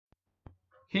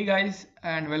Hey guys,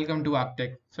 and welcome to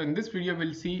ArcTech. So in this video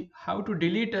we'll see how to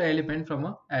delete an element from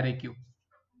an array queue.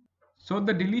 So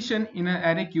the deletion in an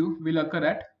array queue will occur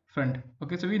at front.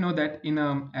 Okay, so we know that in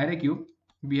an array queue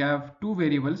we have two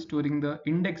variables storing the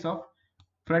index of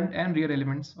front and rear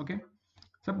elements. Okay,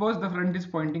 suppose the front is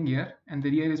pointing here and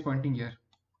the rear is pointing here.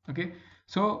 Okay,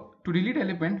 so to delete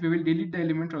element we will delete the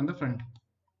element from the front.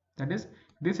 That is,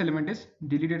 this element is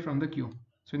deleted from the queue.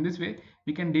 So in this way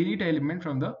we can delete an element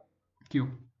from the queue.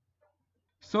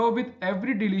 So with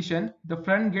every deletion, the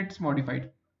front gets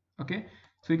modified. Okay,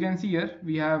 so you can see here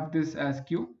we have this as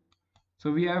q.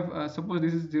 So we have suppose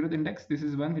this is 0th index, this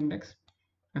is 1th index,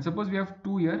 and suppose we have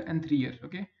 2 here and 3 here.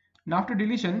 Okay, now after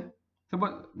deletion,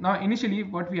 suppose now initially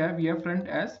what we have front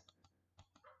as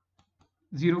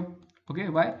 0. Okay,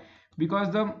 why?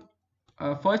 Because the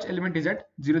first element is at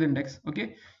 0th index.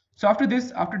 Okay, so after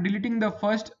this, after deleting the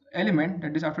first element,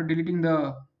 that is after deleting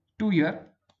the 2 here,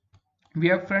 we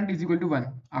have front is equal to 1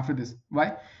 after this.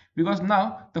 Why? Because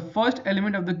now the first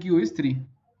element of the queue is 3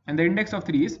 and the index of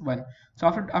 3 is 1. So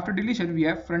after deletion we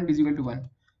have front is equal to 1.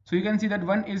 So you can see that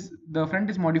the front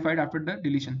is modified after the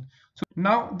deletion. So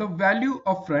now the value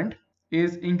of front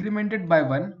is incremented by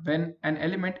 1 when an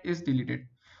element is deleted.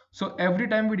 So every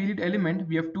time we delete element,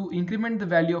 we have to increment the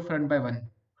value of front by 1.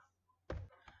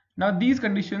 Now these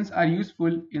conditions are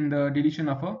useful in the deletion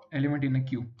of an element in a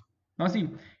queue. Now see,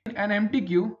 in an empty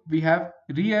queue, we have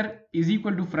rear is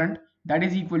equal to front, that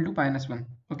is equal to -1.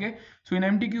 Okay, so in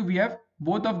empty queue, we have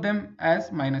both of them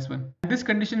as -1. This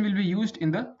condition will be used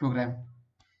in the program.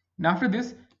 Now after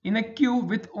this, in a queue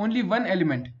with only one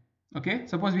element, okay,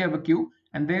 suppose we have a queue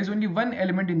and there is only one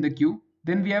element in the queue,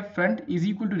 then we have front is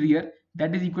equal to rear,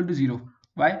 that is equal to 0.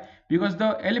 Why? Because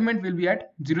the element will be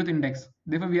at 0th index.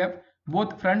 Therefore, we have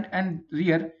both front and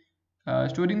rear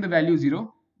storing the value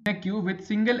 0. In a queue with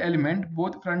single element,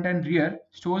 both front and rear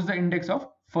stores the index of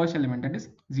first element, that is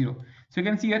 0. So you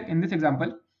can see here in this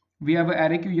example, we have an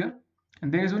array queue here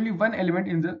and there is only one element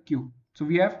in the queue. So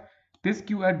we have this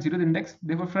queue at 0th index.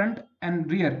 Therefore, front and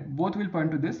rear both will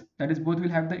point to this, that is both will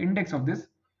have the index of this,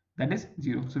 that is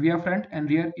 0. So we have front and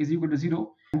rear is equal to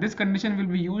 0 and this condition will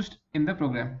be used in the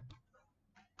program.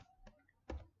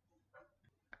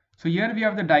 So here we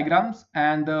have the diagrams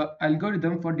and the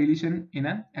algorithm for deletion in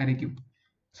an array queue.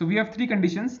 So we have three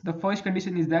conditions. The first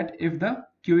condition is that if the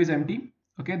queue is empty,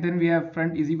 okay, then we have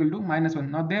front is equal to -1.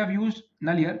 Now they have used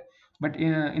null here, but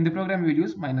in the program we will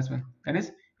use -1. That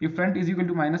is, if front is equal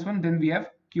to -1, then we have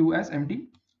queue as empty.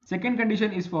 Second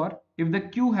condition is for if the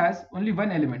queue has only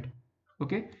one element,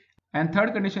 okay, and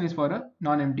third condition is for a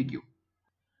non-empty queue.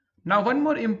 Now one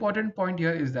more important point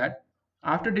here is that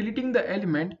after deleting the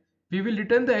element, we will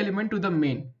return the element to the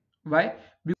main. Why?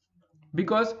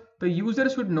 Because the user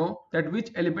should know that which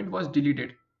element was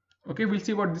deleted. Okay, we'll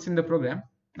see about this in the program.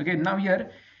 Okay, now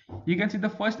here you can see the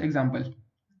first example.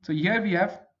 So here we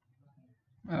have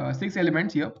 6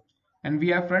 elements here and we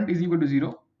have front is equal to 0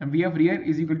 and we have rear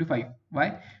is equal to 5. Why?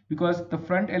 Because the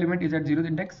front element is at 0th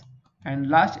index and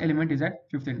last element is at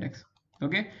 5th index.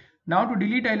 Okay, now to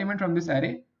delete an element from this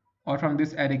array or from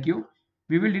this array queue,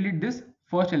 we will delete this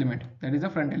first element, that is the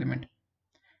front element.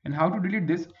 And how to delete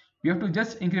this? We have to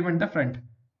just increment the front.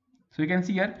 So you can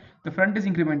see here the front is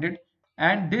incremented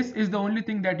and this is the only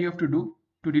thing that you have to do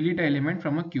to delete an element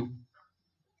from a queue.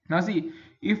 Now see,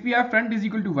 if we have front is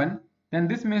equal to 1, then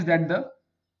this means that the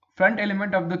front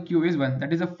element of the queue is 1,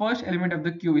 that is the first element of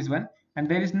the queue is 1 and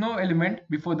there is no element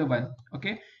before the 1.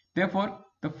 Okay, therefore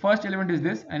the first element is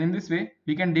this and in this way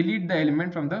we can delete the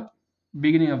element from the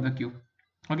beginning of the queue.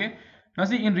 Okay, now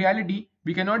see, in reality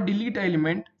we cannot delete an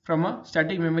element from a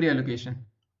static memory allocation.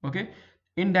 Okay,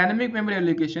 in dynamic memory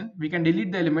allocation we can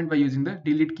delete the element by using the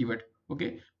delete keyword.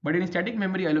 Okay, but in static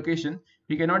memory allocation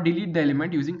we cannot delete the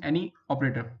element using any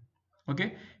operator.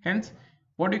 Okay, hence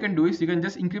what you can do is you can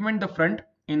just increment the front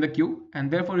in the queue and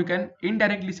therefore you can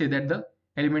indirectly say that the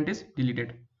element is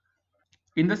deleted.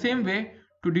 In the same way,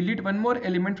 to delete one more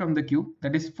element from the queue,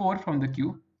 that is 4 from the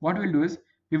queue, what we'll do is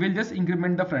we will just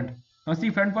increment the front. Now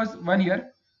see, front was 1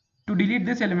 here. To delete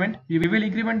this element, we will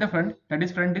increment the front, that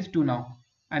is front is 2 now.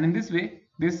 And in this way,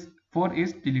 this 4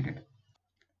 is deleted.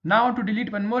 Now to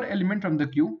delete one more element from the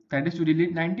queue, that is to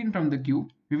delete 19 from the queue,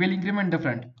 we will increment the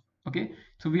front. Okay,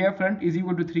 so we have front is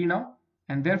equal to 3 now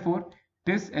and therefore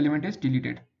this element is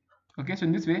deleted. Okay, so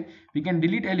in this way we can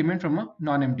delete element from a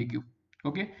non-empty queue.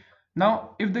 Okay,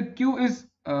 now if the queue is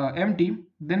empty,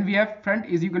 then we have front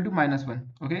is equal to -1.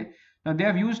 Okay, now they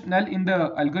have used null in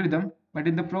the algorithm, but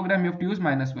in the program you have to use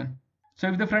 -1. So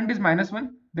if the front is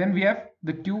 -1, then we have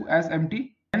the queue as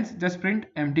empty, hence just print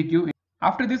empty queue.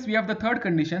 After this we have the third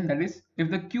condition, that is if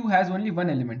the queue has only one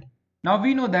element. Now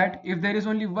we know that if there is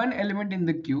only one element in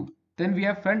the queue, then we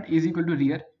have front is equal to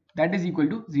rear, that is equal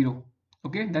to 0.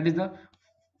 Okay, that is the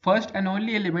first and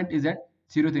only element is at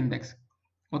 0th index.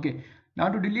 Okay, now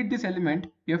to delete this element,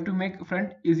 you have to make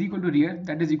front is equal to rear,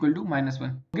 that is equal to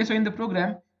 -1. Okay, so in the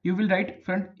program, you will write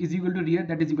front is equal to rear,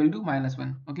 that is equal to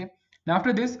 -1. Okay, now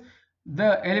after this,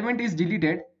 the element is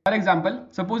deleted. For example,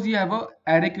 suppose you have a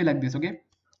array queue like this. Okay,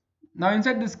 now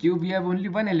inside this queue, we have only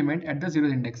one element at the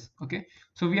 0th index. Okay,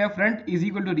 so we have front is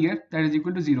equal to rear, that is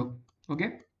equal to 0. Okay,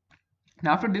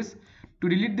 now after this, to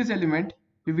delete this element,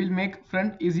 we will make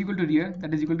front is equal to rear,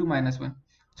 that is equal to -1.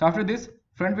 So after this,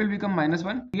 front will become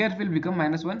 -1, rear will become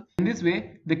 -1. In this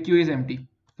way, the queue is empty.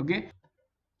 Okay,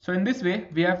 so in this way,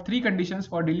 we have three conditions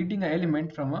for deleting an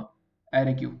element from a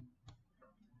array queue.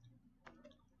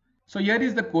 So here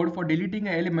is the code for deleting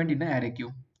an element in an array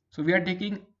queue. So we are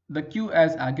taking the queue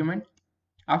as argument.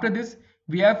 After this,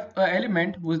 we have an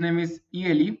element whose name is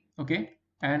ELE, okay,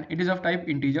 and it is of type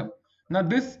integer. Now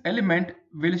this element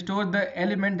will store the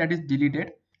element that is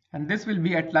deleted, and this will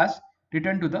be at last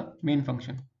returned to the main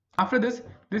function. After this,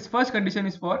 this first condition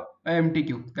is for an empty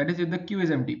queue, that is if the queue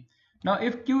is empty. Now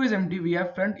if queue is empty, we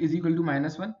have front is equal to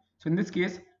 -1. So in this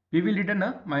case, we will return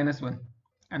a -1,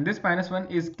 and this -1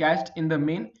 is cached in the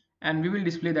main, and we will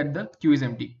display that the queue is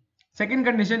empty. Second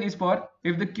condition is for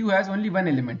if the queue has only one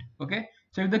element. Okay,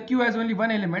 so if the queue has only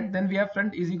one element, then we have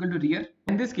front is equal to rear.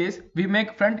 In this case, we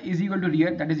make front is equal to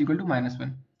rear, that is equal to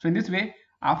 -1. So in this way,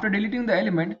 after deleting the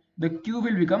element, the queue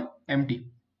will become empty.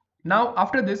 Now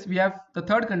after this, we have the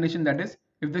third condition, that is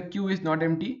if the queue is not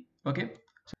empty. Okay,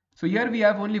 so here we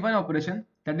have only one operation,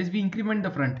 that is we increment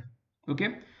the front.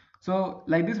 Okay, so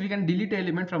like this we can delete an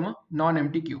element from a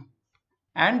non-empty queue,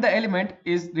 and the element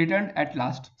is returned at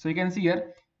last. So you can see here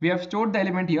we have stored the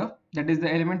element here, that is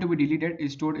the element to be deleted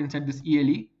is stored inside this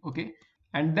ELE. Okay,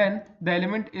 and then the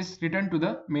element is returned to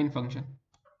the main function.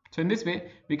 So in this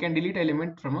way we can delete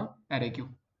element from a array queue.